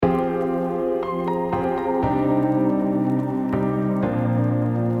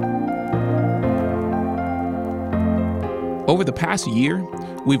Over the past year,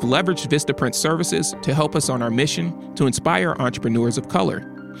 we've leveraged Vistaprint services to help us on our mission to inspire entrepreneurs of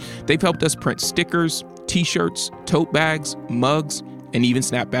color. They've helped us print stickers, t-shirts, tote bags, mugs, and even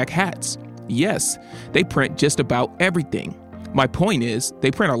snapback hats. Yes, they print just about everything. My point is, they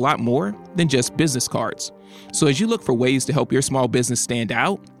print a lot more than just business cards. So as you look for ways to help your small business stand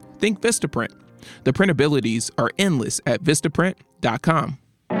out, think Vistaprint. The printabilities are endless at Vistaprint.com.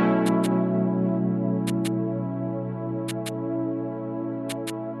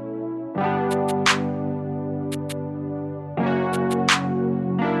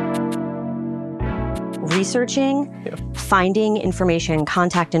 Researching, finding information,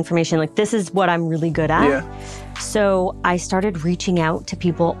 contact information, like this is what I'm really good at. Yeah. So I started reaching out to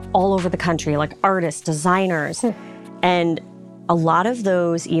people all over the country, like artists, designers, and a lot of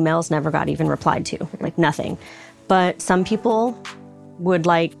those emails never got even replied to, like nothing. But some people would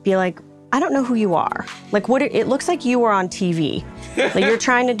be like, I don't know who you are. Like it looks like you were on TV. Like you're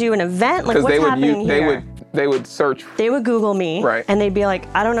trying to do an event, like what's happening here? They would search. They would Google me, right, and they'd be like,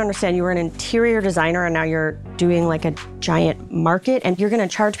 I don't understand. You were an interior designer and now you're doing like a giant market and you're going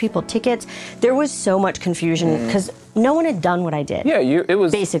to charge people tickets. There was so much confusion because no one had done what I did. Yeah, it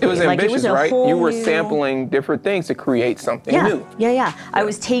was ambitious, like, it was right? You were sampling different things to create something new. Yeah. I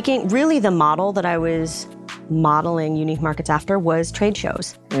was taking, really the model that I was modeling Unique Markets after was trade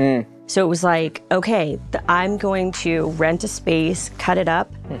shows. So it was like, okay, I'm going to rent a space, cut it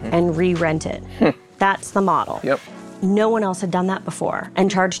up, and re-rent it. That's the model. Yep. No one else had done that before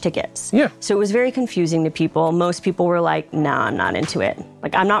and charged tickets. Yeah. So it was very confusing to people. Most people were like, nah, I'm not into it.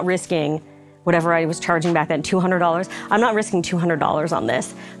 Like, I'm not risking whatever I was charging back then, $200. I'm not risking $200 on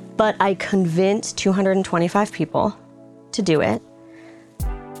this. But I convinced 225 people to do it.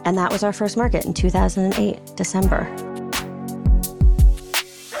 And that was our first market in 2008, December.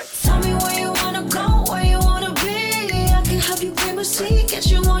 Tell me where you wanna go, where you wanna be. I can help you claim a seat, get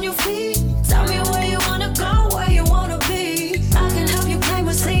you on your feet. Tell me where you wanna go, where you wanna be. I can help you claim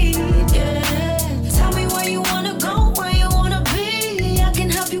a seat, yeah. Tell me where you wanna go, where you wanna be. I can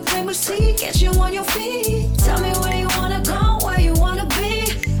help you claim a seat, get you on your feet. Tell me where you wanna go, where you wanna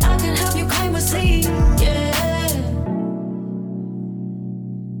be. I can help you claim a seat, yeah.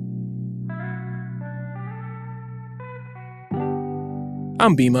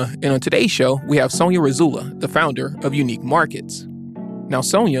 I'm Bima, and on today's show, we have Sonia Razula, the founder of Unique Markets. Now,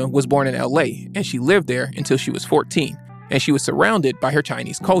 Sonia was born in LA, and she lived there until she was 14, and she was surrounded by her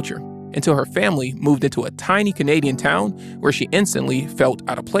Chinese culture until her family moved into a tiny Canadian town where she instantly felt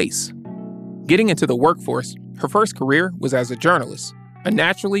out of place. Getting into the workforce, her first career was as a journalist. A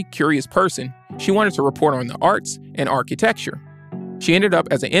naturally curious person, she wanted to report on the arts and architecture. She ended up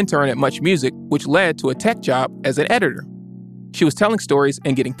as an intern at Much Music, which led to a tech job as an editor. She was telling stories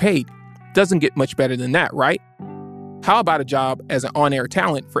and getting paid. Doesn't get much better than that, right? How about a job as an on-air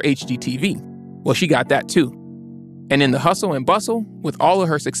talent for HGTV? Well, she got that too. And in the hustle and bustle, with all of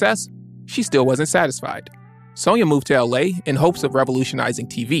her success, she still wasn't satisfied. Sonia moved to LA in hopes of revolutionizing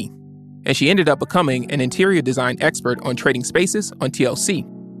TV. And she ended up becoming an interior design expert on trading spaces on TLC.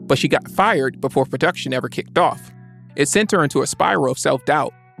 But she got fired before production ever kicked off. It sent her into a spiral of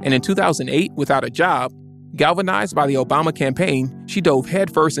self-doubt. And in 2008, without a job, galvanized by the Obama campaign, she dove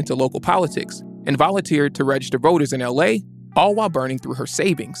headfirst into local politics and volunteered to register voters in LA, all while burning through her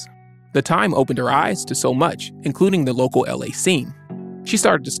savings. The time opened her eyes to so much, including the local LA scene. She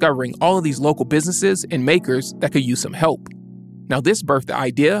started discovering all of these local businesses and makers that could use some help. Now this birthed the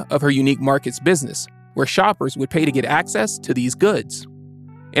idea of her Unique Markets business, where shoppers would pay to get access to these goods.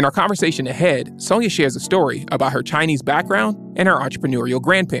 In our conversation ahead, Sonia shares a story about her Chinese background and her entrepreneurial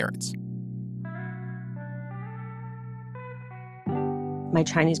grandparents. My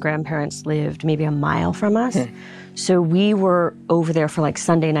Chinese grandparents lived maybe a mile from us. So we were over there for like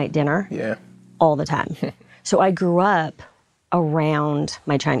Sunday night dinner all the time. So I grew up around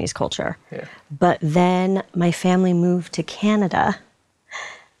my Chinese culture. But then my family moved to Canada,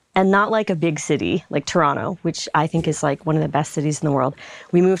 and not like a big city like Toronto, which I think is like one of the best cities in the world.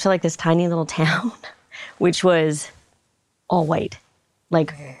 We moved to like this tiny little town, which was all white,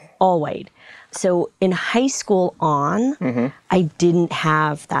 like all white. So in high school on, I didn't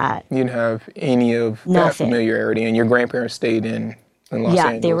have that. You didn't have any of that familiarity, and your grandparents stayed in Los Angeles.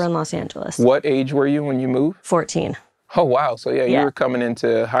 Yeah, they were in Los Angeles. What age were you when you moved? 14. Oh, wow. So you were coming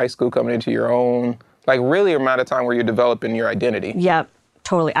into high school, coming into your own, like really amount of time where you're developing your identity. Yep,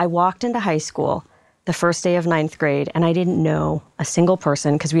 totally. I walked into high school the first day of 9th grade, and I didn't know a single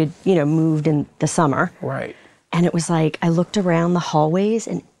person because we had, moved in the summer. Right. And it was like, I looked around the hallways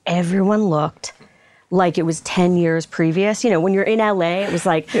and everyone looked like it was 10 years previous. When you're in LA, it was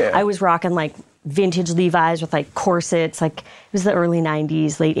like, I was rocking like vintage Levi's with like corsets. Like it was the early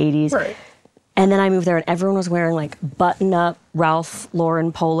 90s, late 80s. Right. And then I moved there and everyone was wearing like button-up Ralph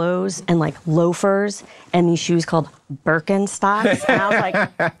Lauren polos and like loafers and these shoes called Birkenstocks. And I was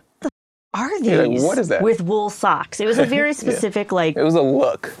like, what the are these? Like, what is that? With wool socks. It was a very specific like it was a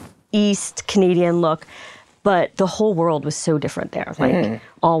look. East Canadian look. But the whole world was so different there, like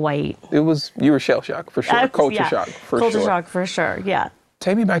all white. You were shell shocked for sure. Culture shock for sure. Culture shock for sure, yeah.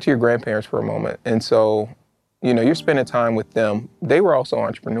 Take me back to your grandparents for a moment. And so, you're spending time with them. They were also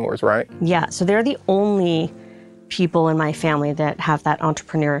entrepreneurs, right? Yeah, so they're the only people in my family that have that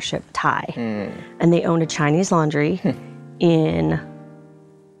entrepreneurship tie. And they owned a Chinese laundry in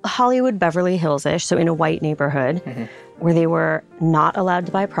Hollywood, Beverly Hills-ish, so in a white neighborhood where they were not allowed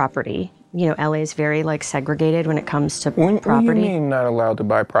to buy property. LA is very like segregated when it comes to property. What do you mean not allowed to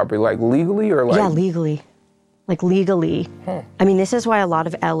buy property? Like legally or like? Yeah, legally. Like legally. I mean, this is why a lot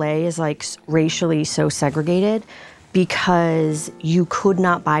of LA is like racially so segregated because you could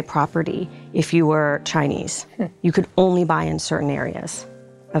not buy property if you were Chinese. You could only buy in certain areas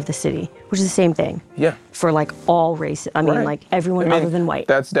of the city, which is the same thing. Yeah. For like all races. I mean, like everyone other than white.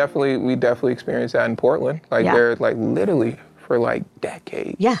 We definitely experienced that in Portland. Like they're like literally for like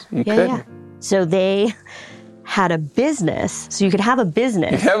decades. Yeah. You couldn't. So they had a business. So you could have a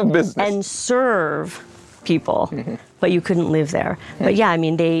business. And serve people, but you couldn't live there. But yeah, I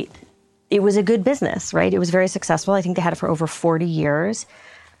mean, it was a good business, right? It was very successful. I think they had it for over 40 years.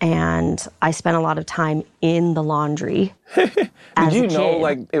 And I spent a lot of time in the laundry. Did you know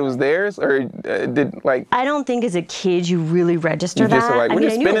like it was theirs or I don't think as a kid you really register that. Just were like, we're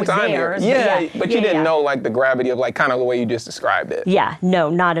just spending time here. Yeah, but you didn't know like the gravity of like kind of the way you just described it. Yeah,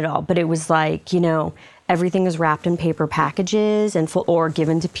 no, not at all. But it was like, everything was wrapped in paper packages and or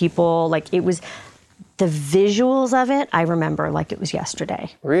given to people. Like it was the visuals of it. I remember like it was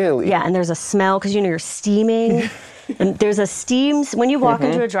yesterday. Really? Yeah, and there's a smell because you're steaming. And there's a steam when you walk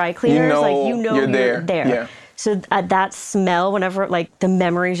into a dry cleaner's, you're there. Yeah. So that smell, whenever like the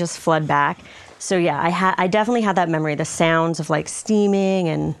memories just flood back. So yeah, I definitely had that memory, the sounds of like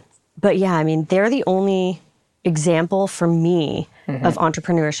steaming but yeah, I mean, they're the only example for me of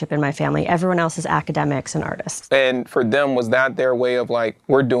entrepreneurship in my family. Everyone else is academics and artists. And for them, was that their way of like,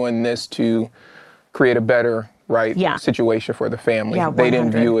 we're doing this to create a better situation for the family? Yeah, they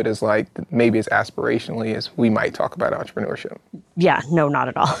didn't view it as like maybe as aspirationally as we might talk about entrepreneurship. Yeah, no, not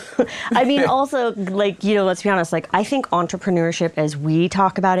at all. I mean, also, like, let's be honest, like, I think entrepreneurship as we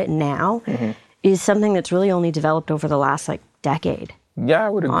talk about it now is something that's really only developed over the last, like, decade. Yeah, I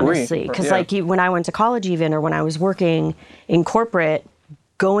would agree. Honestly, because, like, when I went to college even, or when I was working in corporate,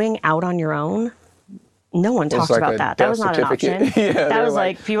 going out on your own, no one talks about that. That was not an option. That was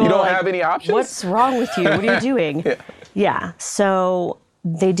like people you don't were like, have any options? What's wrong with you? What are you doing? Yeah. So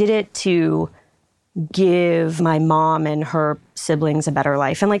they did it to give my mom and her siblings a better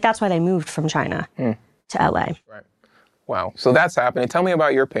life. And like that's why they moved from China to LA. Right. Wow. So that's happening. Tell me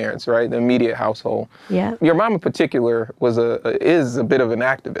about your parents, right? The immediate household. Yeah. Your mom in particular is a bit of an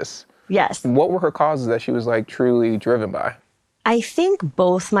activist. Yes. What were her causes that she was like truly driven by? I think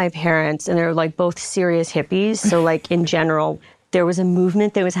both my parents, and they're like both serious hippies. So like in general, there was a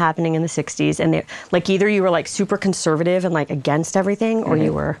movement that was happening in the 60s. And they, like either you were like super conservative and like against everything, or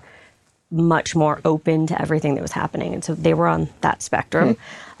you were much more open to everything that was happening. And so they were on that spectrum.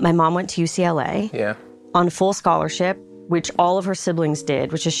 My mom went to UCLA on full scholarship, which all of her siblings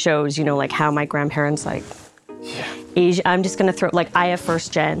did, which just shows, like how my grandparents like Asia. I'm just going to throw, like I have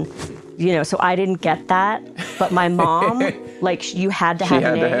first gen, so I didn't get that. But my mom, like you had to have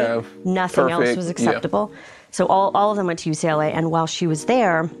an A. Nothing else was acceptable. So all of them went to UCLA. And while she was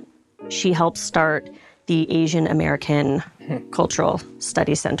there, she helped start the Asian American Cultural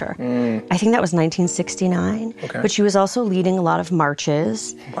Studies Center. I think that was 1969. Okay. But she was also leading a lot of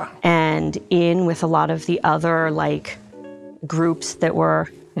marches and in with a lot of the other like groups that were,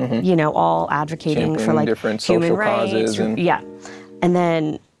 all advocating for like different human social rights. Causes And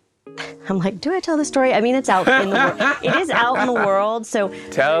then I'm like, do I tell the story? I mean, it's out in the world. It is out in the world. So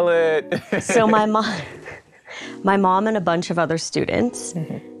tell it. So my mom and a bunch of other students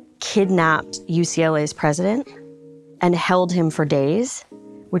kidnapped UCLA's president and held him for days,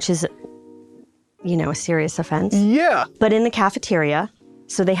 which is, a serious offense. Yeah. But in the cafeteria,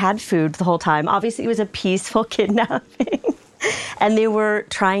 so they had food the whole time. Obviously, it was a peaceful kidnapping. And they were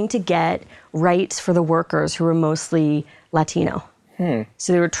trying to get rights for the workers who were mostly Latino.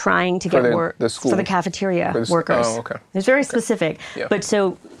 So they were trying to get work for the cafeteria workers. Oh, okay. It's very specific. Yeah. But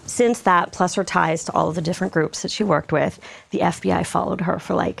so since that, plus her ties to all of the different groups that she worked with, the FBI followed her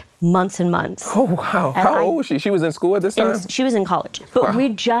for like months and months. Oh, wow. How old was she? She was in school at this time? She was in college. But we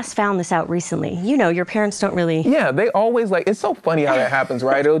just found this out recently. You know, your parents don't really... Yeah, they always like, it's so funny how that happens,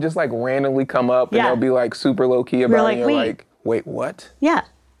 right? It'll just like randomly come up and they'll be like super low key about it. And you're like, wait, what? Yeah.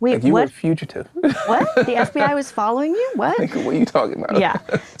 Wait, like you what? were a fugitive. What? The FBI was following you? What? Like, what are you talking about? Yeah.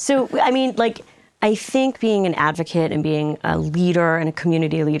 So, I mean, like, I think being an advocate and being a leader and a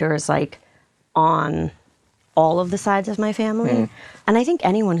community leader is like on all of the sides of my family. And I think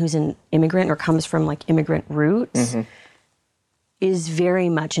anyone who's an immigrant or comes from like immigrant roots is very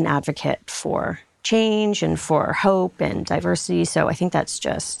much an advocate for change and for hope and diversity. So I think that's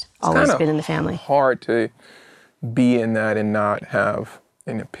just always been in the family. It's hard to be in that and not have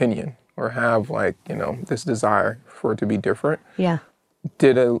an opinion or have like, you know, this desire for it to be different. Yeah.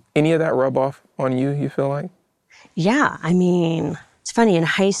 Did any of that rub off on you, you feel like? Yeah. I mean, it's funny. In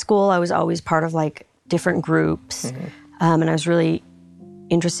high school, I was always part of like different groups. And I was really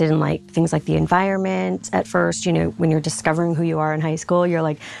interested in like things like the environment at first. You know, when you're discovering who you are in high school, you're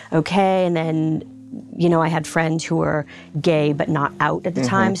like, okay. And then, you know, I had friends who were gay but not out at the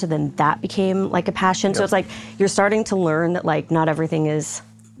time. So then that became like a passion. So it's like you're starting to learn that like not everything is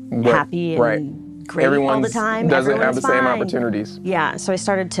happy and great all the time. Doesn't have the same fine. opportunities. Yeah. So I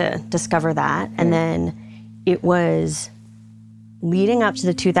started to discover that. And then it was leading up to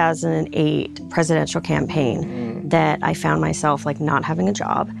the 2008 presidential campaign that I found myself like not having a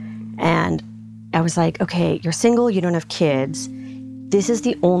job. And I was like, okay, you're single, you don't have kids. This is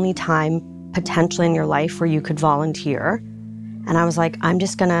the only time potentially in your life where you could volunteer. And I was like, I'm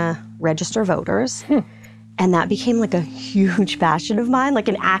just gonna register voters. And that became like a huge passion of mine, like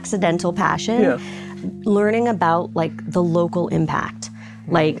an accidental passion. Learning about like the local impact.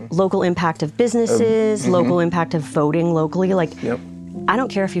 Like local impact of businesses, local impact of voting locally. Like, I don't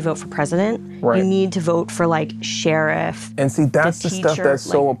care if you vote for president. You need to vote for like sheriff. And see, that's the teacher, stuff that's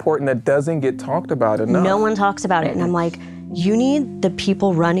so important that doesn't get talked about enough. No one talks about it. And I'm like, you need the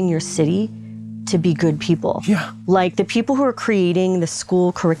people running your city to be good people. Like the people who are creating the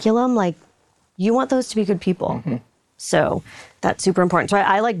school curriculum, like you want those to be good people. So that's super important. So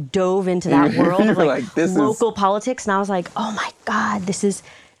I like dove into that world of like local politics, and I was like, oh my God, this is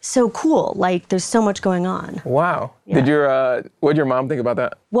so cool. Like there's so much going on. Wow. Did what did your mom think about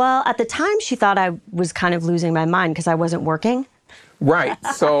that? Well, at the time she thought I was kind of losing my mind because I wasn't working. Right.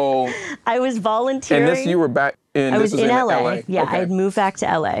 So I was volunteering. And you were back in I was in LA. Yeah, okay. I had moved back to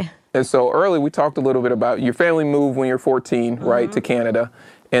LA. And so early we talked a little bit about your family moved when you're 14, right, to Canada.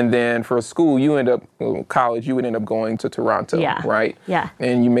 And then for school, college, you would end up going to Toronto, right? Yeah.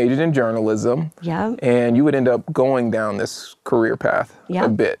 And you majored in journalism. Yeah. And you would end up going down this career path a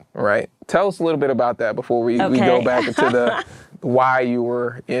bit, right? Tell us a little bit about that before we go back into the why you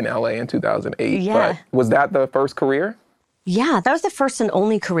were in LA in 2008. Yeah. But was that the first career? Yeah, that was the first and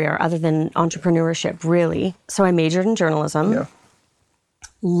only career other than entrepreneurship, really. So I majored in journalism. Yeah.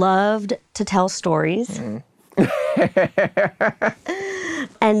 Loved to tell stories.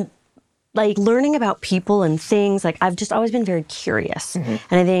 And like learning about people and things, like I've just always been very curious. And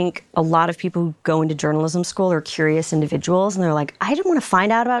I think a lot of people who go into journalism school are curious individuals, and they're like, I just want to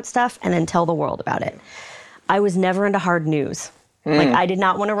find out about stuff and then tell the world about it. I was never into hard news. Like I did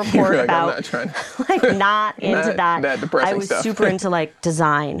not want to report about, not into that depressing I was stuff. super into like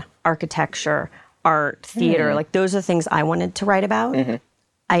design, architecture, art, theater. Like those are things I wanted to write about.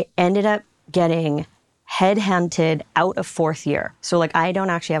 I ended up getting headhunted out of fourth year. So like I don't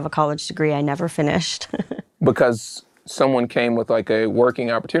actually have a college degree. I never finished. Because someone came with like a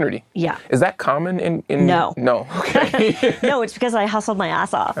working opportunity. Yeah. Is that common in No. No. Okay. No, it's because I hustled my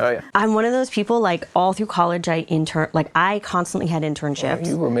ass off. Oh yeah. I'm one of those people, like all through college I constantly had internships. Oh,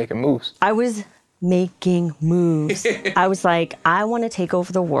 you were making moves. I was making moves. I was like, I want to take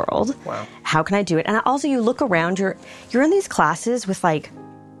over the world. Wow. How can I do it? And also you look around, you're in these classes with like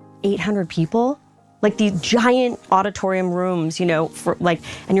 800 people. Like these giant auditorium rooms, you know,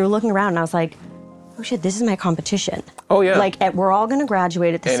 and you're looking around and I was like, oh shit, this is my competition. Oh yeah. Like we're all going to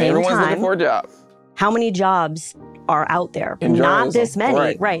graduate at the same time. And everyone's looking for a job. How many jobs are out there? Not this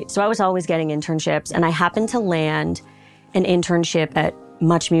many. Right. So I was always getting internships, and I happened to land an internship at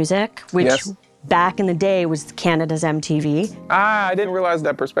Much Music, which back in the day was Canada's MTV. I didn't realize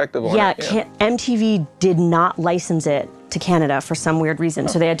that perspective on it. MTV did not license it to Canada for some weird reason.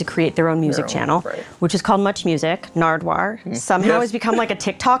 So they had to create their own music channel, which is called Much Music. Nardwuar somehow has become like a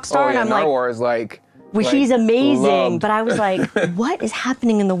TikTok star. And I'm Nardwuar is like... he's amazing. But I was like, what is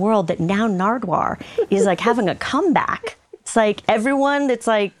happening in the world that now Nardwuar is like having a comeback? It's like everyone that's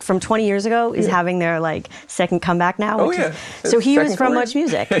like from 20 years ago is having their like second comeback now. So he was from Much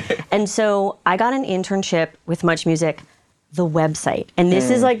Music. And so I got an internship with Much Music, the website. And this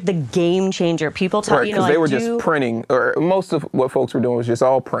is like the game changer. People talk, because they were just printing, or most of what folks were doing was just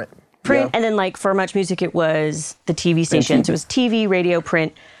all print. And then like for Much Music, it was the TV stations. It was TV, radio,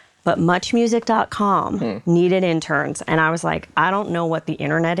 print. But muchmusic.com needed interns. And I was like, I don't know what the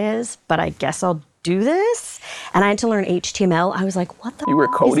internet is, but I guess I'll do this. And I had to learn HTML. I was like, what the You were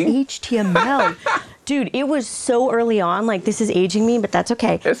coding? is HTML? Dude, it was so early on. Like, this is aging me, but that's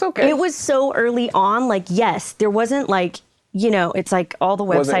okay. It's okay. It was so early on. Like, yes, there wasn't like, you know, it's like all the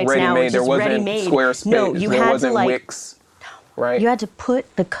websites now are just ready-made. Squarespace. No, you had to like Wix, right? You had to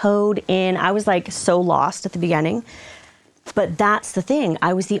put the code in. I was like so lost at the beginning. But that's the thing.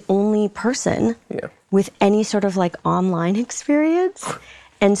 I was the only person with any sort of like online experience.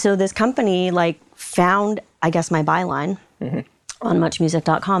 And so this company like found, I guess, my byline on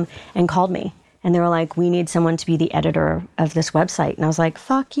muchmusic.com and called me. And they were like, we need someone to be the editor of this website. And I was like,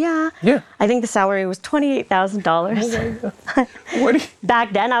 fuck yeah. Yeah. I think the salary was $28,000.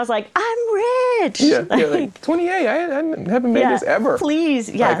 Back then, I was like, I'm rich. Yeah, like 28. I haven't made this ever. Please.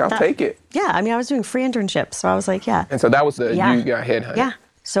 Yeah. Like, I'll take it. Yeah. I mean, I was doing free internships. So I was like, yeah. And so that was you got headhunted. Yeah.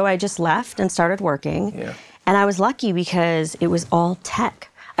 So I just left and started working. Yeah. And I was lucky because it was all tech.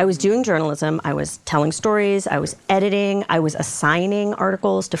 I was doing journalism, I was telling stories, I was editing, I was assigning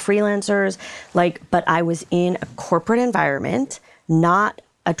articles to freelancers, but I was in a corporate environment, not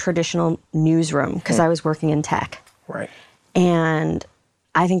a traditional newsroom, because I was working in tech. Right. And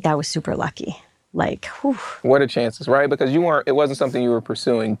I think that was super lucky. Like, whew. What a chances, right? Because it wasn't something you were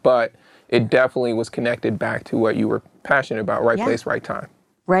pursuing, but it definitely was connected back to what you were passionate about, right place, right time.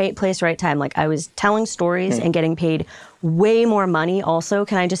 Right place, right time. Like, I was telling stories and getting paid way more money also,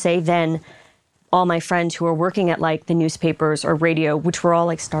 can I just say, than all my friends who were working at like the newspapers or radio, which were all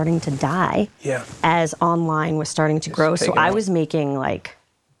like starting to die as online was starting to grow. So I was making like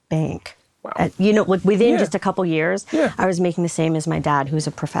bank. Wow. Like within just a couple years, I was making the same as my dad, who's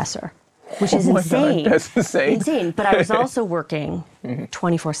a professor, which is insane. God, that's insane. Insane. But I was also working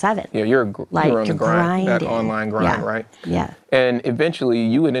 24/7. Yeah, you're on the grind, that online grind, right? Yeah. And eventually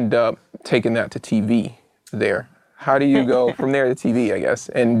you would end up taking that to TV there. How do you go from there to TV, I guess?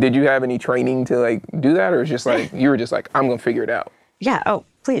 And did you have any training to like do that, or just like you were just like, I'm gonna figure it out? Yeah. Oh,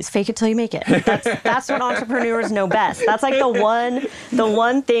 please fake it till you make it. That's what entrepreneurs know best. That's like the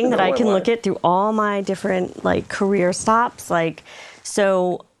one thing that I can look at through all my different like career stops. Like,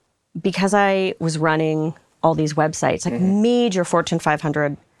 so because I was running all these websites, like major Fortune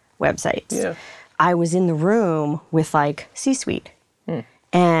 500 websites, I was in the room with like C-suite,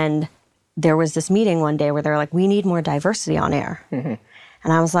 and there was this meeting one day where they're like, we need more diversity on air. And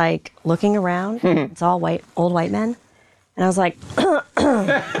I was like, looking around, it's all old white men. And I was like,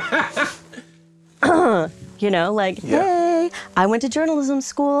 hey, I went to journalism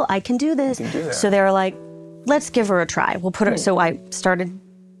school. I can do this. So they were like, let's give her a try. We'll put her. So I started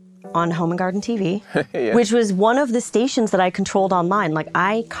on Home and Garden TV, which was one of the stations that I controlled online. Like,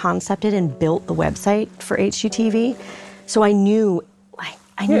 I concepted and built the website for HGTV. So I knew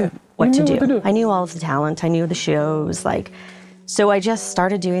what to do. I knew all of the talent. I knew the shows. So I just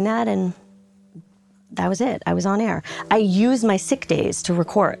started doing that, and that was it. I was on air. I used my sick days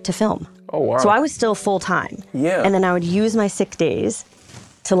to film. Oh, wow. So I was still full-time. Yeah. And then I would use my sick days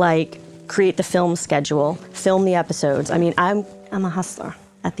to, create the film schedule, film the episodes. I mean, I'm a hustler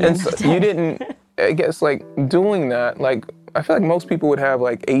at the end of the day. You didn't, I guess, doing that, I feel like most people would have,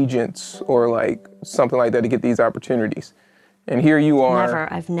 agents or, something like that to get these opportunities. And here you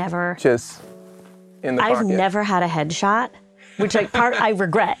are. I've never. Just in the pocket. I've never had a headshot, which, I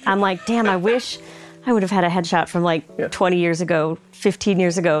regret. I'm like, damn, I wish I would have had a headshot from, 20 years ago, 15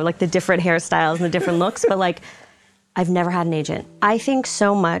 years ago, the different hairstyles and the different looks. But, I've never had an agent. I think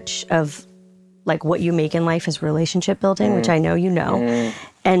so much of, what you make in life is relationship building, which I know you know.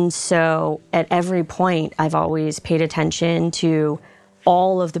 And so at every point, I've always paid attention to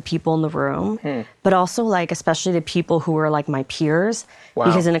all of the people in the room, but also, especially the people who are, my peers. Wow.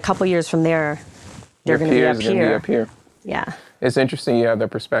 Because in a couple years from there, they're going to be up here. Yeah. It's interesting you have that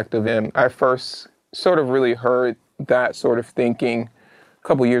perspective. And I first sort of really heard that sort of thinking a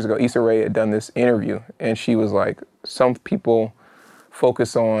couple years ago. Issa Rae had done this interview, and she was like, some people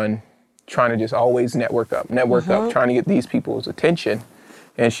focus on trying to just always network up, trying to get these people's attention.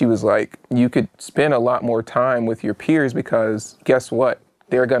 And she was like, you could spend a lot more time with your peers, because guess what?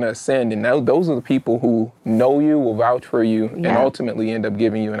 They're going to ascend. And now those are the people who know you, will vouch for you, and ultimately end up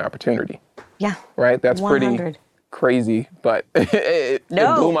giving you an opportunity. Yeah. Right? That's 100. Pretty crazy, but it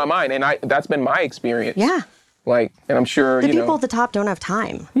blew my mind. And that's been my experience. Yeah. Like, and I'm sure, the people at the top don't have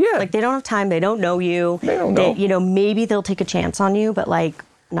time. Yeah. Like, they don't have time. They don't know you. They don't know. You know, maybe they'll take a chance on you, but, like,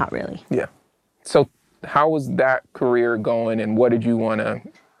 not really. Yeah. So how was that career going, and what did you want to...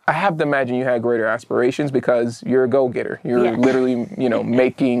 I have to imagine you had greater aspirations because you're a go-getter. You're literally, you know,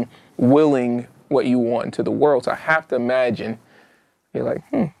 willing what you want to the world. So I have to imagine you're like,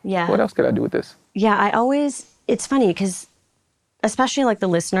 what else could I do with this? Yeah, it's funny because especially like the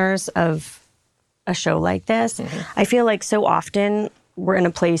listeners of a show like this, I feel like so often we're in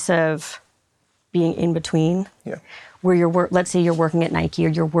a place of being in between. Yeah. Where let's say you're working at Nike or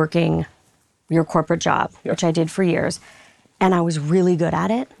you're working your corporate job, which I did for years, and I was really good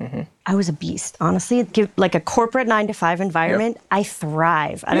at it. I was a beast, honestly. Like a corporate 9-to-5 environment, I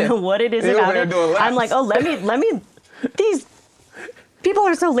thrive. I don't know what it is about it. I'm like, oh, let me, these people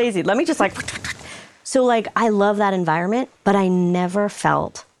are so lazy. Let me just like, so like, I love that environment, but I never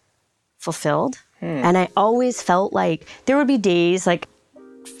felt fulfilled. And I always felt like there would be days, like,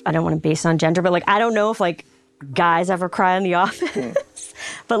 I don't want to base it on gender, but like, I don't know if like guys ever cry in the office,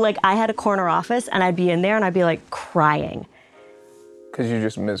 but like I had a corner office and I'd be in there and I'd be like crying. Because you're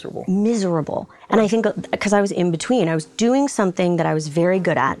just miserable. Miserable. And I think because I was in between, I was doing something that I was very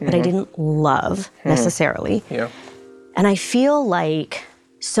good at, but I didn't love necessarily. Yeah. And I feel like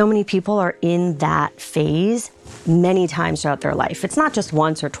so many people are in that phase many times throughout their life. It's not just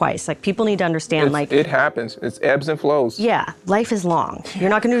once or twice. Like, people need to understand, it happens. It's ebbs and flows. Yeah, life is long. You're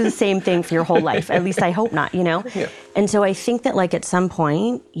not going to do the same thing for your whole life. At least I hope not, you know? Yeah. And so I think that, like, at some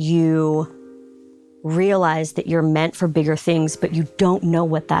point you realize that you're meant for bigger things, but you don't know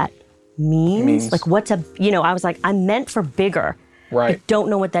what that means. Like, I was like, I'm meant for bigger. Right. I don't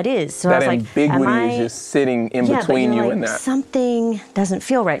know what that is. So that I was like, ambiguity is just sitting in between you and that. Something doesn't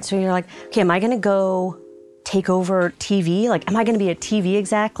feel right. So you're like, okay, am I going to go take over TV? Like, am I going to be a TV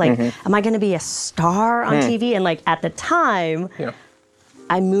exec? Like, am I going to be a star on TV? And like, at the time,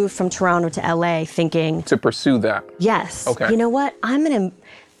 I moved from Toronto to LA thinking... To pursue that. Yes. Okay. You know what?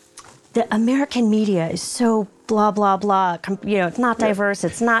 The American media is so blah, blah, blah. You know, it's not diverse.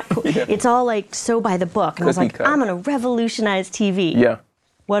 It's not cool. It's all like so by the book. And I was like, I'm going to revolutionize TV. Yeah.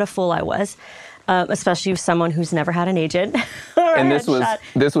 What a fool I was. Especially with someone who's never had an agent. And this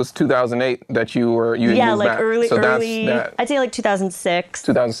was 2008 that you moved like back. early. I'd say like 2006.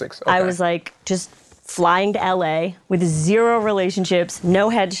 2006. Okay. I was like just flying to LA with 0 relationships, no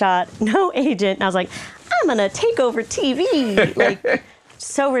headshot, no agent. And I was like, I'm going to take over TV. Like,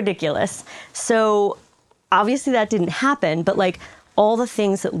 so ridiculous. So obviously that didn't happen, but like all the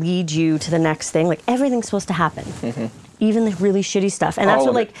things that lead you to the next thing, like everything's supposed to happen. Even the really shitty stuff. And that's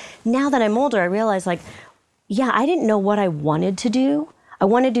what, like, now that I'm older, I realize, like, yeah, I didn't know what I wanted to do. I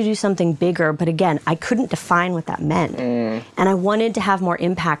wanted to do something bigger, but again, I couldn't define what that meant. And I wanted to have more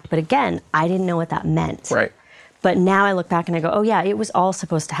impact, but again, I didn't know what that meant. Right. But now I look back and I go, oh yeah, it was all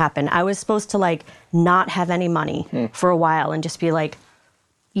supposed to happen. I was supposed to, like, not have any money for a while and just be, like,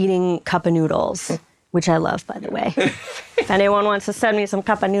 eating cup of noodles, which I love, by the way. If anyone wants to send me some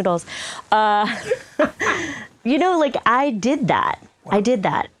cup of noodles. You know, like, I did that. Wow. I did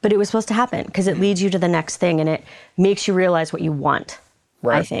that. But it was supposed to happen because it leads you to the next thing and it makes you realize what you want,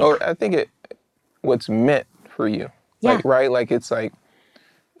 right. I think. Or I think what's meant for you. Yeah. Like, right? Like, it's like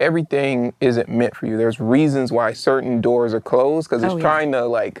everything isn't meant for you. There's reasons why certain doors are closed because it's trying to,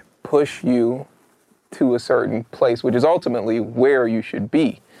 like, push you to a certain place, which is ultimately where you should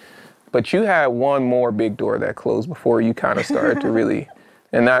be. But you had one more big door that closed before you kind of started to really,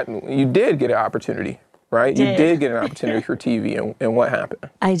 and that you did get an opportunity, right? You did get an opportunity for TV, and what happened?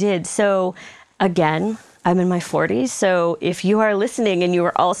 I did. So again, I'm in my 40s. So if you are listening and you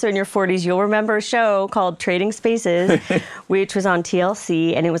are also in your 40s, you'll remember a show called Trading Spaces, which was on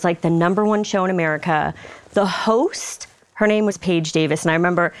TLC, and it was like the #1 show in America. The host, her name was Paige Davis, and I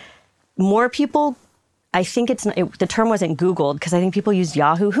remember more people, I think the term wasn't Googled because I think people used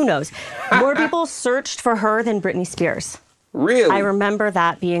Yahoo. Who knows? More people searched for her than Britney Spears. Really? I remember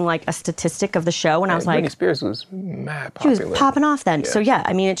that being like a statistic of the show, and I was like, Britney Spears was mad popular. She was popping off then. Yeah. So yeah,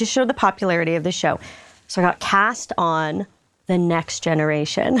 I mean, it just showed the popularity of the show. So I got cast on The Next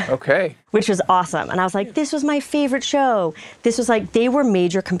Generation. Okay. Which was awesome. And I was like, this was my favorite show. This was like, they were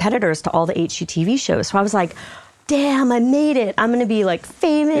major competitors to all the HGTV shows. So I was like, damn, I made it. I'm going to be like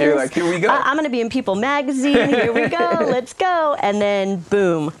famous. You're like, here we go. I'm going to be in People magazine. Here we go. Let's go. And then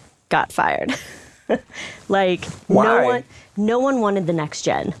boom, got fired. Like, why? No one wanted The Next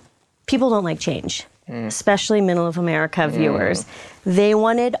Gen. People don't like change, especially middle of America viewers. They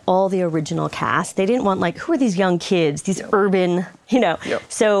wanted all the original cast. They didn't want, like, who are these young kids, these urban, you know.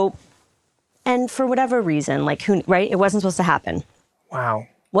 So, and for whatever reason, like, right? It wasn't supposed to happen. Wow.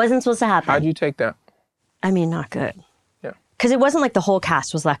 Wasn't supposed to happen. How'd you take that? I mean, not good. Yeah. Because it wasn't like the whole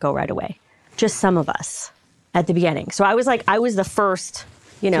cast was let go right away. Just some of us at the beginning. So I was the first,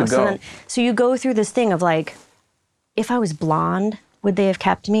 so you go through this thing of like, if I was blonde, would they have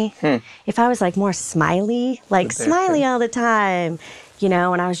kept me? If I was like more smiley, like smiley all the time,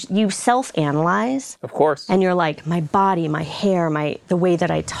 and you self-analyze. Of course. And you're like, my body, my hair, the way that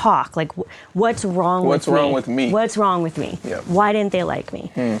I talk, like what's wrong with me? What's wrong with me? Yep. Why didn't they like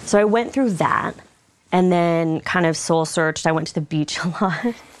me? So I went through that and then kind of soul searched. I went to the beach a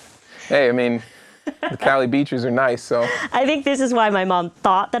lot. Hey, I mean, the Cali beaches are nice, so. I think this is why my mom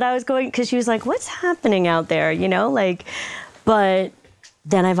thought that I was going, because she was like, what's happening out there, but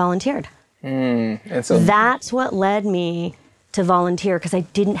then I volunteered. And so that's what led me to volunteer, because I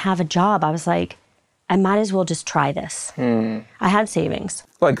didn't have a job. I was like, I might as well just try this. I had savings.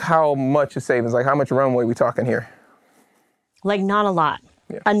 Like how much is savings? Like how much runway are we talking here? Like not a lot.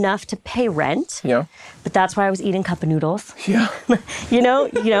 Yeah. Enough to pay rent. Yeah. But that's why I was eating cup of noodles. Yeah.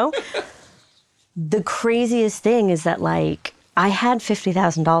 The craziest thing is that like I had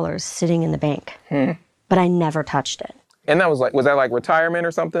 $50,000 sitting in the bank, but I never touched it. And that was that like retirement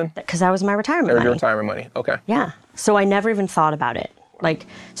or something? Because that was my retirement money. Your retirement money, okay. Yeah. So I never even thought about it.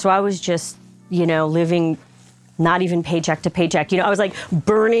 So I was just, living not even paycheck to paycheck. I was like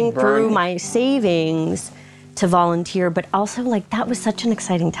burning through my savings to volunteer, but also like that was such an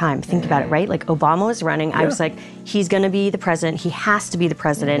exciting time. Think about it, right? Like Obama was running. Yeah. I was like, he's going to be the president. He has to be the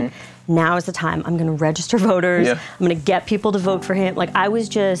president. Now is the time. I'm going to register voters. Yeah. I'm going to get people to vote for him. Like I was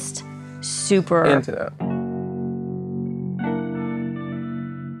just super into that.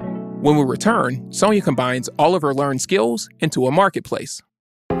 When we return, Sonia combines all of her learned skills into a marketplace.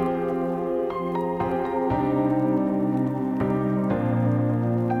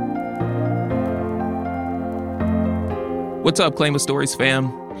 What's up, Claim of Stories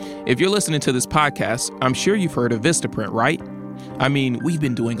fam? If you're listening to this podcast, I'm sure you've heard of Vistaprint, right? I mean, we've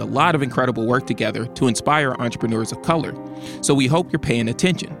been doing a lot of incredible work together to inspire entrepreneurs of color, so we hope you're paying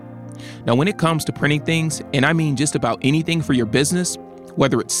attention. Now, when it comes to printing things, and I mean just about anything for your business,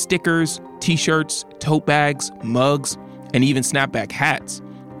 whether it's stickers, t-shirts, tote bags, mugs, and even snapback hats,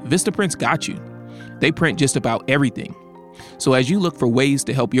 Vistaprint's got you. They print just about everything. So as you look for ways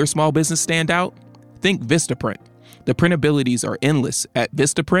to help your small business stand out, think Vistaprint. The printabilities are endless at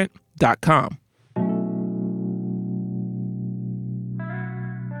Vistaprint.com.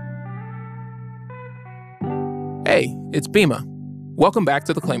 Hey, it's Bima. Welcome back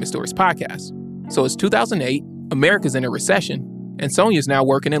to the Claim of Stories podcast. So it's 2008, America's in a recession, and Sonia's now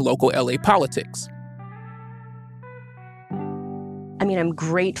working in local LA politics. I mean, I'm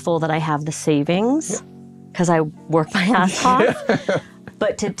grateful that I have the savings because I work my ass off.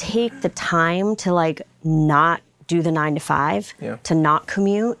 But to take the time to like not do the 9 to 5, to not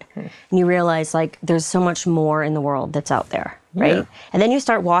commute, and you realize like there's so much more in the world that's out there, right? Yeah. And then you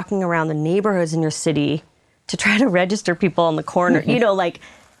start walking around the neighborhoods in your city to try to register people on the corner. Like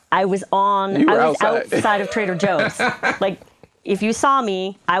I was outside of Trader Joe's. Like if you saw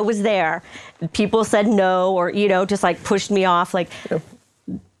me, I was there. People said no or, just like pushed me off. Like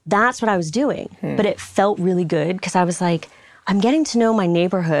that's what I was doing. But it felt really good because I was like, I'm getting to know my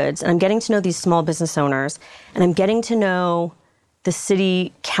neighborhoods and I'm getting to know these small business owners and I'm getting to know the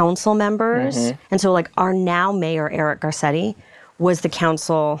city council members. And so like our now mayor, Eric Garcetti, was the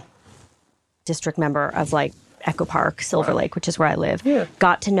council district member of like Echo Park, Silver Lake, which is where I live. Yeah.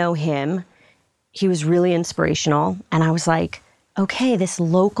 Got to know him. He was really inspirational. And I was like, okay, this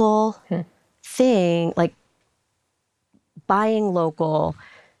local thing, like buying local,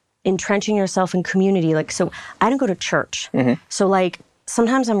 entrenching yourself in community. Like, so I don't go to church. So like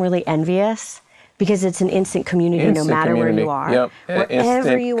sometimes I'm really envious because it's an instant community no matter where you are. Yep.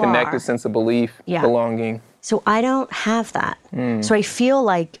 Wherever you are. Connected sense of belief, belonging. So I don't have that. So I feel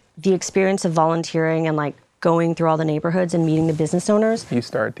like the experience of volunteering and like going through all the neighborhoods and meeting the business owners. You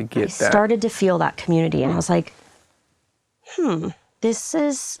start to get that. I started to feel that community and I was like, this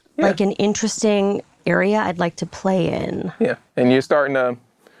is like an interesting area I'd like to play in. Yeah. And you're starting to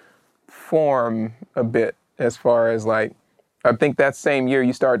form a bit as far as like, I think that same year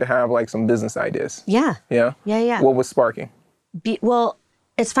you started to have like some business ideas. Yeah. Yeah? Yeah. What was sparking? Well,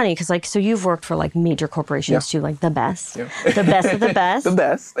 it's funny because like, so you've worked for like major corporations too, like the best of the best. The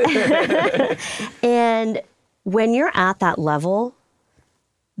best. And when you're at that level,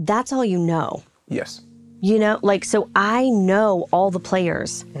 that's all you know. Yes. Like, so I know all the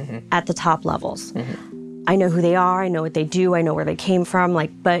players at the top levels. I know who they are. I know what they do. I know where they came from.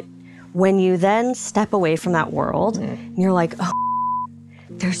 Like, but when you then step away from that world, and you're like, oh,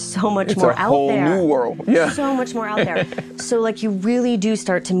 there's so much more out there. It's a whole new world. Yeah. So much more out there. So like you really do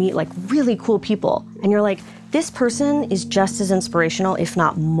start to meet like really cool people. And you're like, this person is just as inspirational, if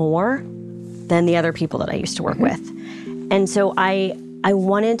not more, than the other people that I used to work with. And so I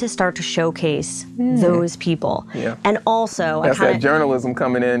wanted to start to showcase those people. Yeah. And also, that's that journalism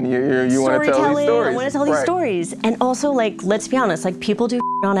coming in. You want to tell these stories. I want to tell these stories. And also, like, let's be honest, like, people do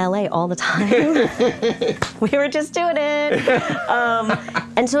on LA all the time. We were just doing it.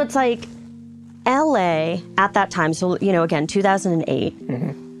 And so it's like, LA at that time, so, you know, again, 2008,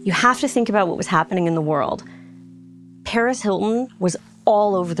 you have to think about what was happening in the world. Paris Hilton was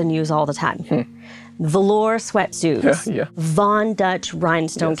all over the news all the time. Velour sweatsuits, Von Dutch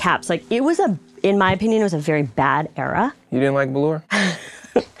rhinestone caps. Like, it was in my opinion, it was a very bad era. You didn't like velour?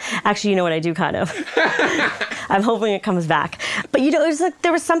 Actually, you know what, I do kind of. I'm hoping it comes back. But, you know, it was like,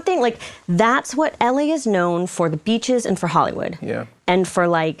 there was something like, that's what LA is known for, the beaches and for Hollywood. Yeah. And for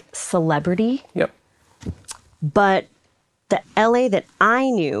like celebrity. Yep. But the LA that I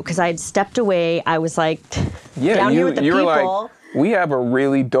knew, because I had stepped away, I was like, down here with the people. Like, we have a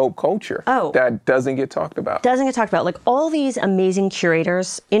really dope culture that doesn't get talked about. Doesn't get talked about. Like all these amazing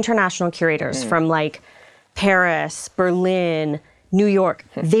curators, international curators from like Paris, Berlin, New York,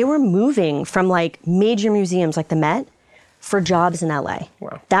 they were moving from like major museums like the Met for jobs in LA.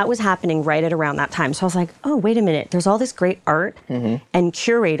 Wow. That was happening right at around that time. So I was like, oh, wait a minute. There's all this great art and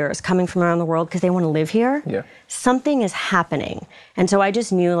curators coming from around the world because they want to live here. Yeah. Something is happening. And so I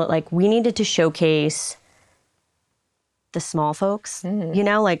just knew that like we needed to showcase the small folks, you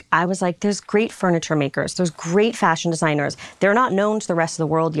know, like I was like, there's great furniture makers, there's great fashion designers. They're not known to the rest of the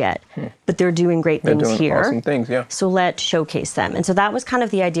world yet, but they're doing great things here. They're doing awesome things, yeah. So let's showcase them. And so that was kind of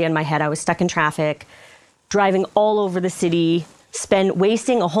the idea in my head. I was stuck in traffic, driving all over the city,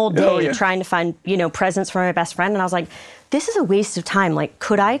 wasting a whole day trying to find, you know, presents for my best friend. And I was like, this is a waste of time. Like,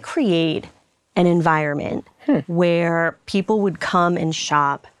 could I create an environment where people would come and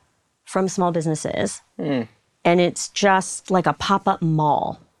shop from small businesses? And it's just like a pop-up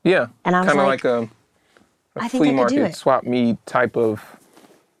mall. Yeah. And I was kind of like a flea market, swap meet type of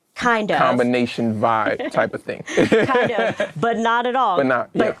combination vibe type of thing. Kind of, but not at all. But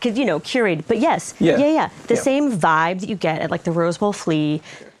not, But, because, you know, curated. But yes, the same vibe that you get at like the Rose Bowl Flea,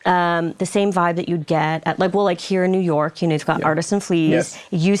 the same vibe that you'd get at like here in New York, you know, you've got Artisan Fleas. Yes.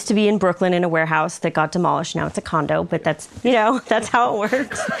 It used to be in Brooklyn in a warehouse that got demolished. Now it's a condo, but that's, you know, that's how it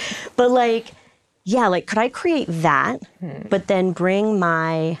works. But like, yeah, like, could I create that, but then bring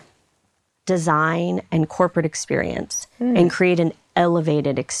my design and corporate experience and create an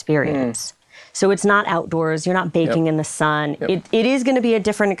elevated experience? So it's not outdoors. You're not baking in the sun. It is going to be a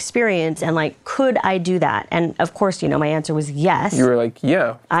different experience. And like, could I do that? And of course, you know, my answer was yes. You were like,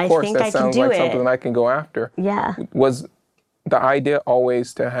 yeah, of course. Think that I sounds can do like something I can go after. Yeah. Was the idea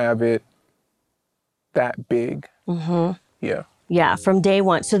always to have it that big? Yeah. Yeah, from day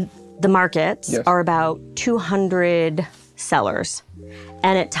one. So the markets are about 200 sellers.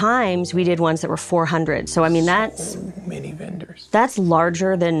 And at times we did ones that were 400. So I mean, that's so many vendors. That's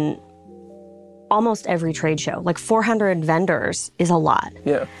larger than almost every trade show. Like 400 vendors is a lot.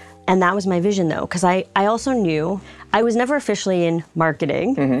 Yeah. And that was my vision though, because I also knew I was never officially in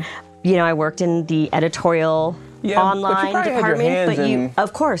marketing. You know, I worked in the editorial online department, but you,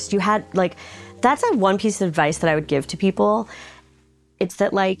 of course, you had like, that's one piece of advice that I would give to people. It's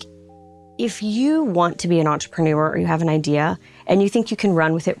that like, if you want to be an entrepreneur or you have an idea and you think you can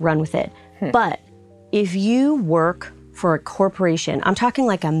run with it, run with it. But if you work for a corporation, I'm talking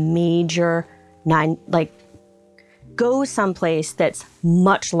like a major go someplace that's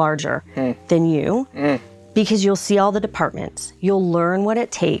much larger than you because you'll see all the departments. You'll learn what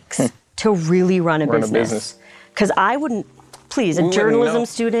it takes to really run a business. Because I wouldn't, a journalism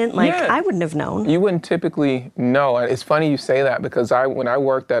student, I wouldn't have known. You wouldn't typically know. It's funny you say that because when I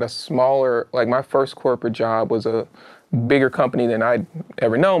worked at a smaller, like my first corporate job was a bigger company than I'd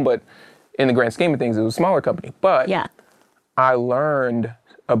ever known, but in the grand scheme of things, it was a smaller company. But I learned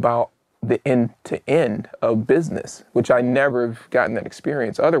about the end-to-end of business, which I never have gotten that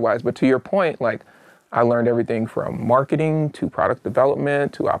experience otherwise. But to your point, like I learned everything from marketing to product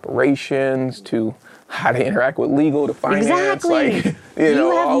development to operations to how to interact with legal to finance. Exactly. Like, you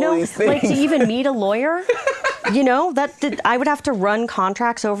know, all these things. Like to even meet a lawyer, you know, I would have to run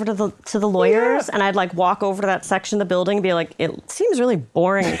contracts over to the lawyers and I'd like walk over to that section of the building and be like, it seems really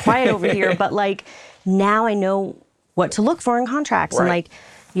boring and quiet over here. But like now I know what to look for in contracts and like,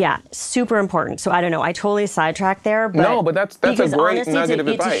 super important. So I don't know. I totally sidetracked there. But no, but that's a great nugget of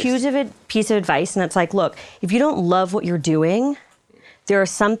advice. It's a huge piece of advice. And it's like, look, if you don't love what you're doing, there are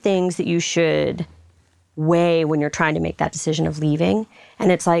some things that you should way when you're trying to make that decision of leaving.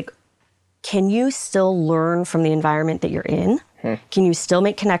 And it's like, can you still learn from the environment that you're in? Can you still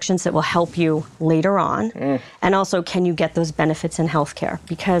make connections that will help you later on? And also, can you get those benefits in healthcare?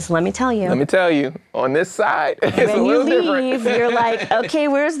 Because let me tell you, on this side, it's a when you little leave, different. you're like, okay,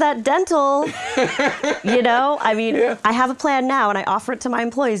 where's that dental? You know, I mean, I have a plan now and I offer it to my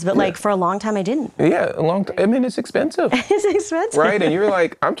employees, but like for a long time I didn't. Yeah, a long time. I mean, it's expensive. It's expensive. Right? And you're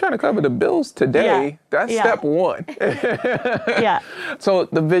like, I'm trying to cover the bills today. Yeah. That's Yeah. step one. Yeah. So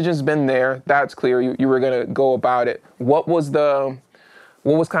the vision's been there. That's clear. You were going to go about it. What was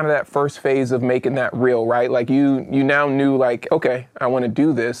kind of that first phase of making that real, right? Like you now knew like, okay, I want to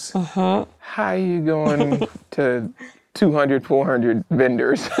do this. How are you going to 200, 400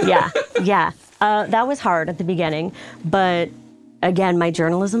 vendors? Yeah. That was hard at the beginning, but again, my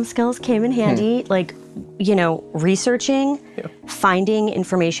journalism skills came in handy. Like, you know, researching, finding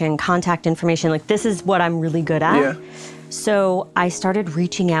information, contact information. Like, this is what I'm really good at. Yeah. So I started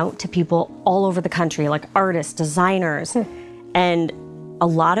reaching out to people all over the country, like artists, designers, and a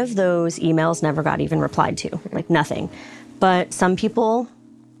lot of those emails never got even replied to, like nothing. But some people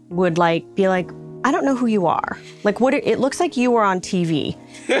would like be like, I don't know who you are. Like, it looks like you were on TV.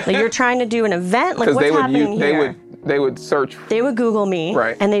 Like, you're trying to do an event. Like, what's happening here? They would search. They would Google me,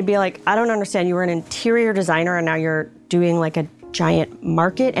 right? And they'd be like, I don't understand. You were an interior designer, and now you're doing like a giant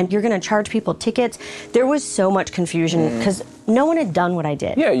market, and you're going to charge people tickets. There was so much confusion because no one had done what I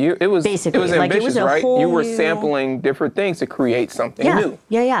did. Yeah, it was basically ambitious, like, it was a right? whole You were new... sampling different things to create something new.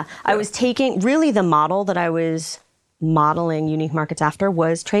 Yeah. I was taking really the model that I was modeling Unique Markets after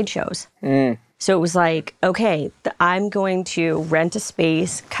was trade shows. So it was like, okay, I'm going to rent a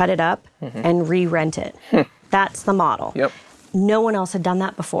space, cut it up, and re-rent it. That's the model. Yep. No one else had done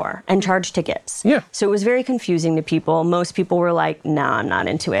that before and charged tickets. Yeah. So it was very confusing to people. Most people were like, nah, I'm not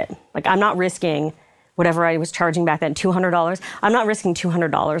into it. Like, I'm not risking whatever I was charging back then, $200. I'm not risking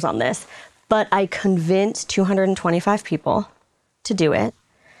 $200 on this. But I convinced 225 people to do it.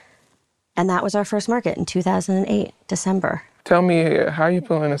 And that was our first market in 2008, December. Tell me, how are you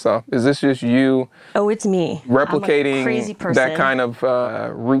pulling this off? Is this just you? Oh, it's me. Replicating I'm a crazy person. that kind of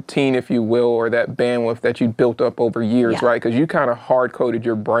routine, if you will, or that bandwidth that you built up over years, right? Because you kind of hard-coded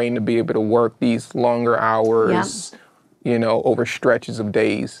your brain to be able to work these longer hours, you know, over stretches of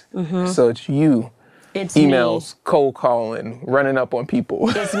days. So it's you. It's emails, me. cold calling, running up on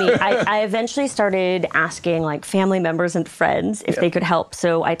people. It's me. I eventually started asking like family members and friends if they could help.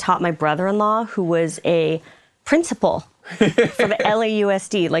 So I taught my brother-in-law, who was a principal for the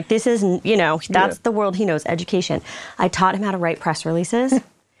LAUSD. Like, this is, you know, that's the world he knows, education. I taught him how to write press releases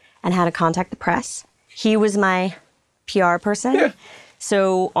and how to contact the press. He was my PR person.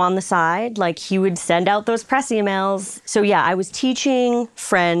 So on the side, like, he would send out those press emails. So yeah, I was teaching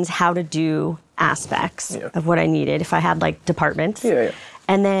friends how to do aspects of what I needed if I had like departments.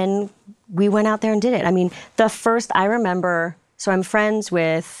 And then we went out there and did it. I mean, I remember, so I'm friends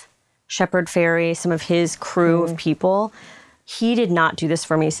with Shepard Fairey, some of his crew of people. He did not do this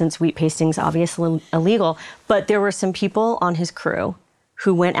for me since wheat pasting's obviously illegal, but there were some people on his crew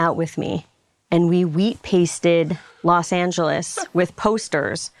who went out with me, and we wheat pasted Los Angeles with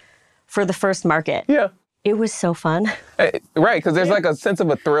posters for the first market. It was so fun. Right, because there's like a sense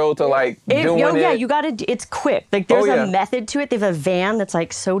of a thrill to like doing it. Yeah, you gotta, it's quick. Like, there's a method to it. They have a van that's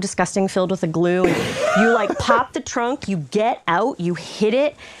like so disgusting filled with the glue. And you like pop the trunk, you get out, you hit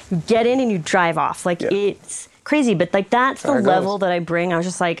it, you get in, and you drive off. Like, it's crazy. But like, that's the level that I bring. I was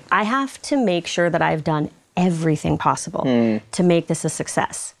just like, I have to make sure that I've done everything possible to make this a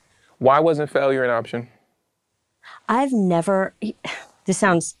success. Why wasn't failure an option? I've never...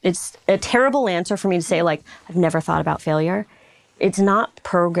 it's a terrible answer for me to say, like, I've never thought about failure. It's not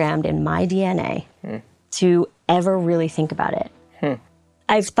programmed in my DNA to ever really think about it.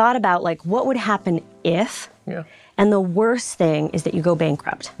 I've thought about, like, what would happen if, and the worst thing is that you go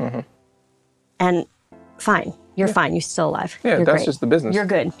bankrupt. And fine, you're fine, you're still alive. Yeah, you're that's great. just the business. You're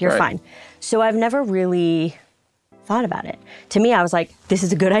good, you're fine. So I've never really thought about it. To me, I was like, this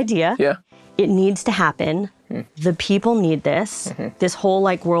is a good idea. It needs to happen. The people need this. This whole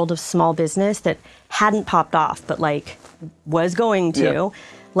like world of small business that hadn't popped off, but like was going to,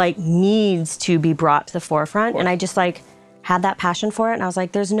 like, needs to be brought to the forefront. And I just like had that passion for it. And I was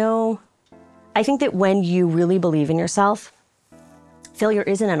like, I think that when you really believe in yourself, failure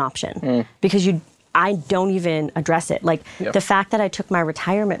isn't an option because I don't even address it. Like the fact that I took my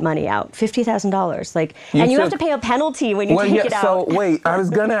retirement money out, $50,000, like, and you have to pay a penalty when you take it out. So wait, I was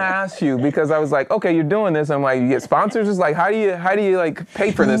gonna ask you because I was like, okay, you're doing this. I'm like, you get sponsors. It's like, how do you like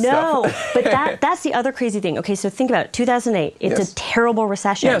pay for this stuff? No, but that's the other crazy thing. Okay, so think about it. 2008. It's a terrible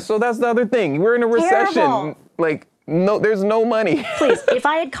recession. Yeah, so that's the other thing. We're in a recession. Terrible. Like, no, there's no money. Please, if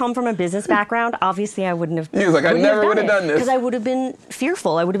I had come from a business background, obviously I wouldn't have. He was like, I never would have done this. Because I would have been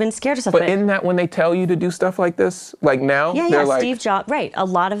fearful. I would have been scared of stuff. But isn't that when they tell you to do stuff like this? Like now? Yeah, like, Steve Jobs, right. A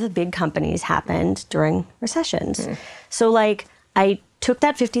lot of the big companies happened during recessions. So like, I took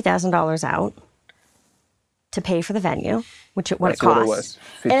that $50,000 out to pay for the venue, what it cost. What it was.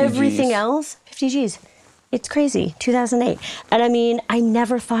 50 Everything Gs. else, 50 G's. It's crazy, 2008. And I mean, I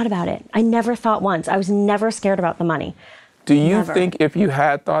never thought about it. I never thought once. I was never scared about the money. Do you think if you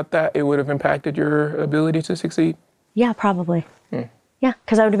had thought that, it would have impacted your ability to succeed? Yeah, probably. Yeah,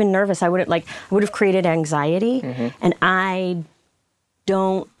 because I would have been nervous. I would have created anxiety, and I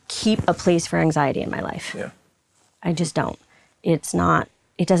don't keep a place for anxiety in my life. Yeah. I just don't. It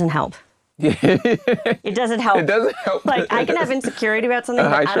doesn't help. Yeah. It doesn't help. It doesn't help. Like, I can have insecurity about something,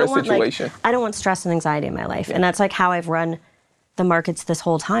 but I don't want stress and anxiety in my life. And that's like how I've run the markets this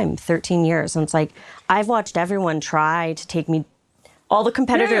whole time, 13 years. And it's like, I've watched everyone try to take me, all the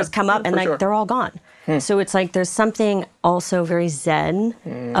competitors come up and like, they're all gone. So it's like, there's something also very zen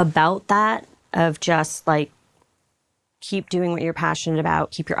about that, of just like, keep doing what you're passionate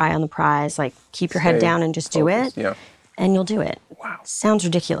about, keep your eye on the prize, like keep your head down and just focused, do it. And you'll do it. Wow. Sounds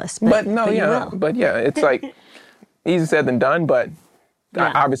ridiculous. But yeah, it's like easier said than done, but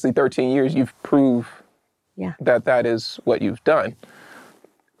obviously 13 years, you've proved that is what you've done.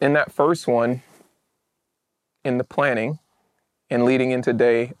 In that first one, in the planning and leading into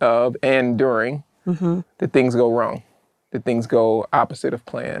day of and during, did things go wrong? Did things go opposite of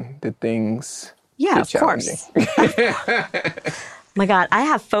plan? Did things get challenging? Course. My God, I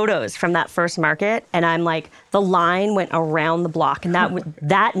have photos from that first market, and I'm like, the line went around the block, and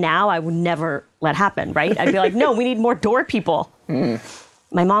that now I would never let happen, right? I'd be like, no, we need more door people.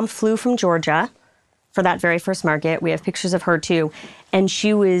 My mom flew from Georgia for that very first market. We have pictures of her too, and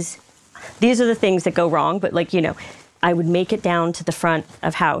these are the things that go wrong, but like, I would make it down to the front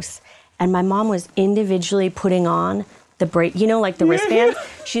of house, and my mom was individually putting on the like the wristband.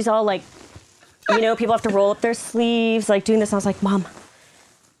 She's all like, people have to roll up their sleeves, like doing this. And I was like, Mom,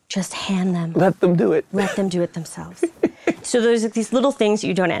 just hand them. Let them do it. Let them do it themselves. So there's these little things that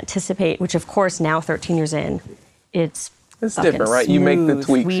you don't anticipate, which of course now 13 years in, it's different, right? You make the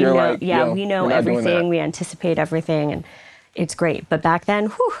tweaks. We know everything. We anticipate everything, and it's great. But back then,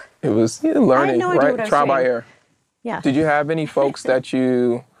 whew. It was learning, no idea right? Trial by error. Yeah. Did you have any folks that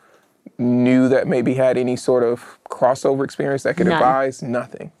you knew that maybe had any sort of crossover experience that could advise?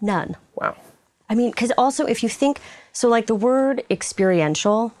 Nothing. None. Wow. I mean, because also if you think, so like the word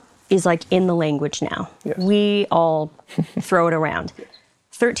experiential is like in the language now. Yes. We all throw it around.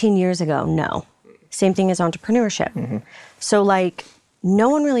 13 years ago, no. Same thing as entrepreneurship. So like no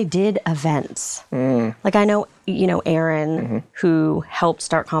one really did events. Like I know, Aaron, who helped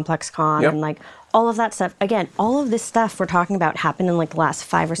start Complex Con and like all of that stuff. Again, all of this stuff we're talking about happened in like the last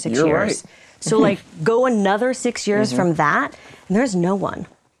 5 or 6 years. Right. So like go another 6 years from that, and there's no one.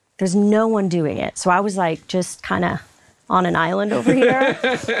 There's no one doing it. So I was like just kind of on an island over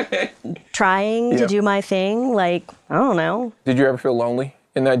here, trying to do my thing. Like, I don't know. Did you ever feel lonely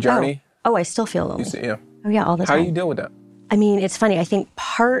in that journey? Oh, I still feel lonely. Oh, yeah, all the time. How do you deal with that? I mean, it's funny. I think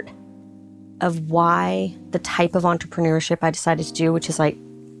part of why the type of entrepreneurship I decided to do, which is like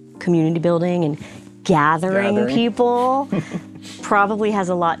community building and gathering. people, probably has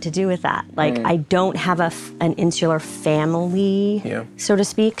a lot to do with that. Like, I don't have an insular family, so to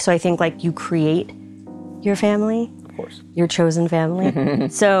speak. So I think like you create your family, of course, your chosen family.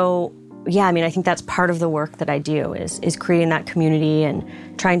 So yeah, I mean, I think that's part of the work that I do is creating that community and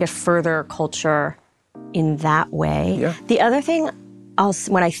trying to further culture in that way. Yeah. The other thing,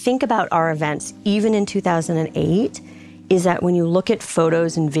 when I think about our events, even in 2008, is that when you look at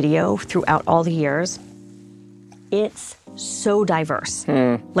photos and video throughout all the years, it's so diverse.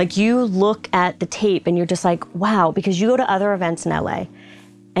 Like you look at the tape and you're just like, wow, because you go to other events in LA.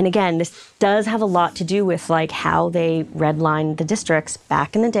 And again, this does have a lot to do with like how they redlined the districts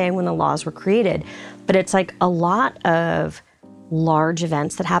back in the day when the laws were created. But it's like a lot of large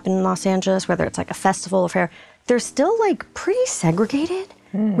events that happen in Los Angeles, whether it's like a festival or fair, they're still like pretty segregated,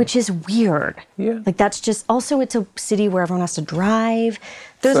 which is weird. Yeah. Like that's just, also it's a city where everyone has to drive.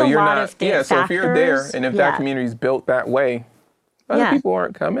 There's a lot of factors. So if you're there and if that community's built that way, Other people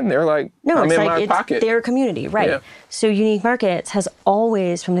aren't coming. They're like, no, I'm it's in like my it's pocket. their community, right? Yeah. So Unique Markets has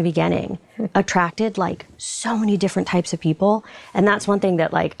always, from the beginning, attracted like so many different types of people, and that's one thing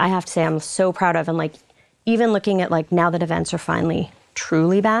that like I have to say I'm so proud of. And like even looking at like now that events are finally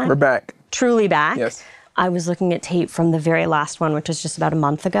truly back, We're back. truly back. Yes. I was looking at tape from the very last one, which was just about a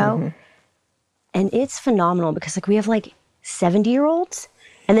month ago, and it's phenomenal because like we have like 70-year-olds,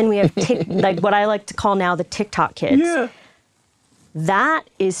 and then we have like what I like to call now the TikTok kids. Yeah. That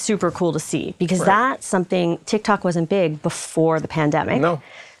is super cool to see because that's something, TikTok wasn't big before the pandemic. No.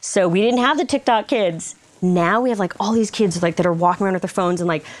 So we didn't have the TikTok kids. Now we have like all these kids like that are walking around with their phones and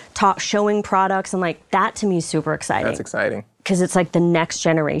like showing products, and like that to me is super exciting. That's exciting. Because it's like the next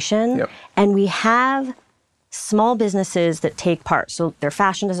generation. Yep. And we have small businesses that take part. So they're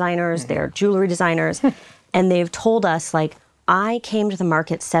fashion designers, they're jewelry designers, and they've told us like, I came to the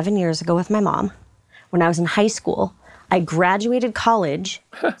market 7 years ago with my mom when I was in high school. I graduated college,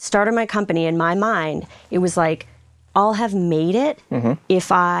 started my company. In my mind, it was like, I'll have made it if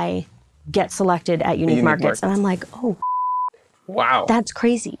I get selected at Unique Markets. And I'm like, oh, wow, that's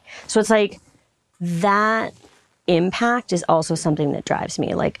crazy. So it's like that impact is also something that drives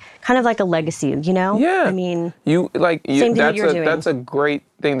me, like kind of like a legacy, you know? Yeah. I mean, same thing that you're doing. That's a great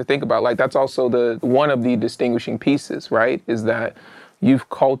thing to think about. Like that's also one of the distinguishing pieces, right? Is that you've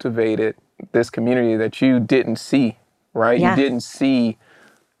cultivated this community that you didn't see. Right? Yeah. You didn't see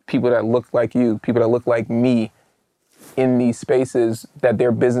people that look like you, people that look like me in these spaces, that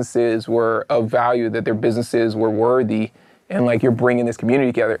their businesses were of value, that their businesses were worthy. And like you're bringing this community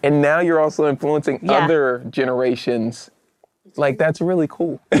together. And now you're also influencing other generations. Like that's really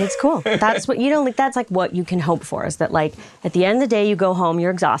cool. It's cool. That's what, like that's like what you can hope for, is that like at the end of the day you go home,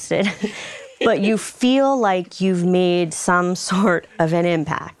 you're exhausted, but you feel like you've made some sort of an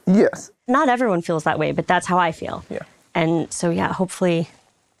impact. Yes. Not everyone feels that way, but that's how I feel. Yeah. And so, yeah, hopefully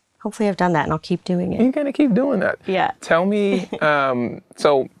I've done that and I'll keep doing it. You're going to keep doing that. Yeah. Tell me,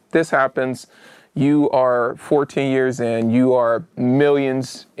 so this happens, you are 14 years in, you are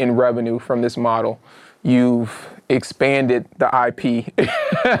millions in revenue from this model. You've expanded the IP.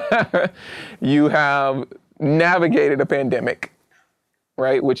 You have navigated a pandemic,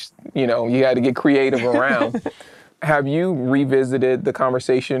 right? Which, you had to get creative around. Have you revisited the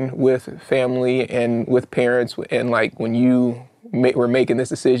conversation with family and with parents, and like when you were making this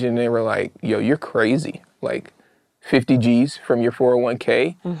decision, they were like, yo, you're crazy. Like 50 G's from your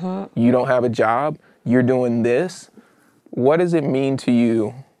 401k, you don't have a job, you're doing this. What does it mean to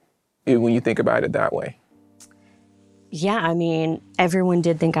you when you think about it that way? Yeah, I mean, everyone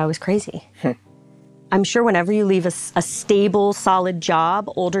did think I was crazy. I'm sure whenever you leave a stable, solid job,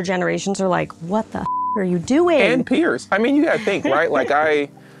 older generations are like, what the are you doing? And peers. I mean, you gotta think, right? Like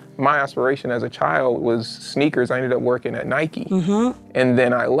my aspiration as a child was sneakers. I ended up working at Nike. And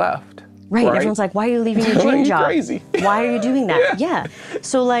then I left. Right. Everyone's like, why are you leaving your dream job? Crazy. Why are you doing that? Yeah.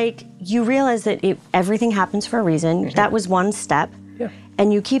 So like you realize that everything happens for a reason. That was one step. Yeah.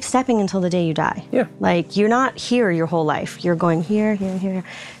 And you keep stepping until the day you die. Yeah. Like you're not here your whole life. You're going here, here, here.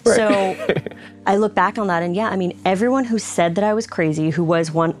 Right. So I look back on that and yeah, I mean, everyone who said that I was crazy, who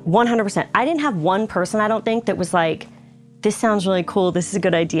was 100%, I didn't have one person, I don't think, that was like, this sounds really cool, this is a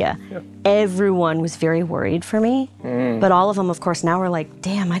good idea. Yeah. Everyone was very worried for me. But all of them, of course, now are like,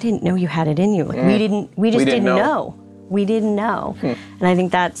 damn, I didn't know you had it in you. Like we just didn't know. We didn't know. And I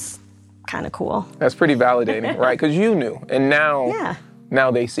think that's kind of cool. That's pretty validating, right? Because you knew, and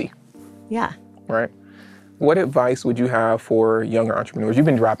now they see. Yeah. Right? What advice would you have for younger entrepreneurs? You've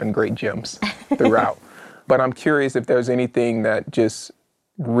been dropping great gems throughout, but I'm curious if there's anything that just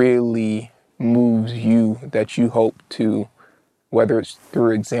really moves you that you hope to, whether it's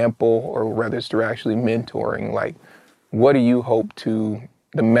through example or whether it's through actually mentoring, like what do you hope to,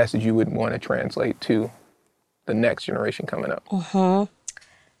 the message you would want to translate to the next generation coming up?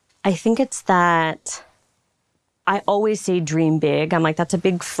 I think it's that I always say dream big. I'm like, that's a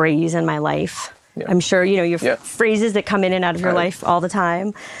big phrase in my life. Yeah. I'm sure, you have phrases that come in and out of your life all the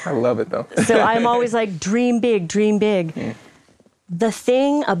time. I love it though. So I'm always like, dream big, dream big. The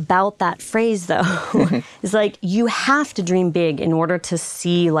thing about that phrase though, is like, you have to dream big in order to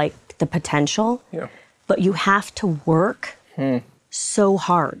see like the potential, but you have to work so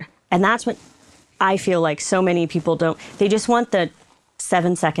hard. And that's what I feel like so many people don't, they just want the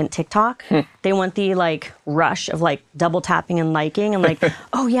 7-second TikTok. They want the like rush of like double tapping and liking and like,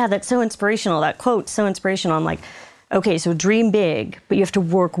 oh yeah, that's so inspirational. That quote's so inspirational. I'm like, okay, so dream big, but you have to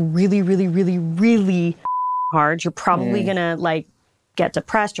work really, really, really, really hard. You're probably gonna like get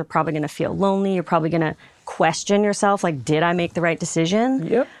depressed. You're probably gonna feel lonely. You're probably gonna question yourself. Like, did I make the right decision?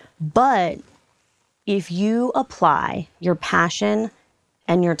 Yep. But if you apply your passion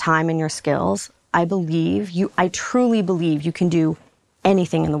and your time and your skills, I truly believe you can do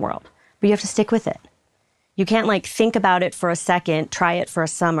anything in the world, but you have to stick with it. You can't like think about it for a second, try it for a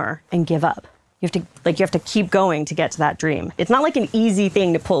summer and give up. You have to keep going to get to that dream. It's not like an easy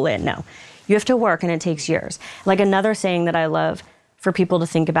thing to pull in. No, you have to work and it takes years. Like another saying that I love for people to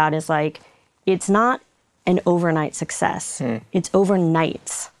think about is like, it's not an overnight success. It's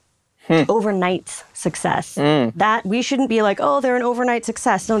overnights. Overnight success. That we shouldn't be like, oh, they're an overnight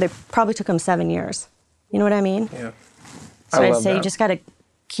success. No, they probably took them 7 years. You know what I mean? Yeah. So I'd say you just got to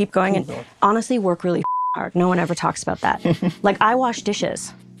keep going and honestly work really hard. No one ever talks about that. Like I wash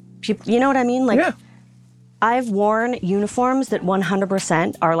dishes. You know what I mean? Like I've worn uniforms that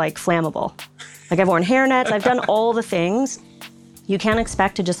 100% are like flammable. Like I've worn hairnets. I've done all the things. You can't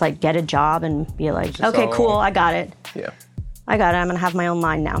expect to just like get a job and be like, okay, cool, I got it. Yeah. I got it. I'm going to have my own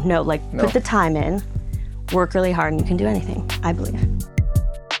line now. No, put the time in, work really hard, and you can do anything, I believe.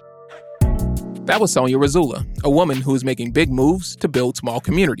 That was Sonia Razula, a woman who is making big moves to build small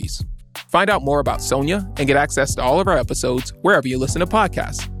communities. Find out more about Sonia and get access to all of our episodes wherever you listen to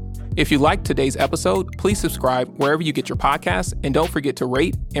podcasts. If you liked today's episode, please subscribe wherever you get your podcasts and don't forget to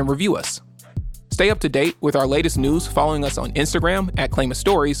rate and review us. Stay up to date with our latest news following us on Instagram at Claim a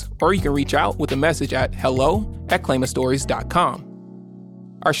Stories, or you can reach out with a message at hello@claimastories.com.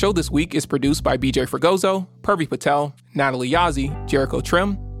 Our show this week is produced by BJ Fregoso, Purvi Patel, Natalie Yazzie, Jericho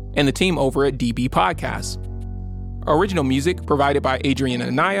Trim, and the team over at DB Podcasts. Original music provided by Adrian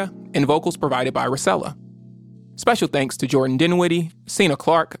Anaya, and vocals provided by Rosella. Special thanks to Jordan Dinwiddie, Cena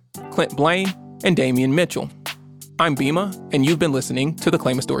Clark, Clint Blaine, and Damian Mitchell. I'm Bima, and you've been listening to the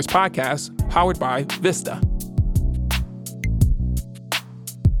Claim a Stories podcast, powered by Vista.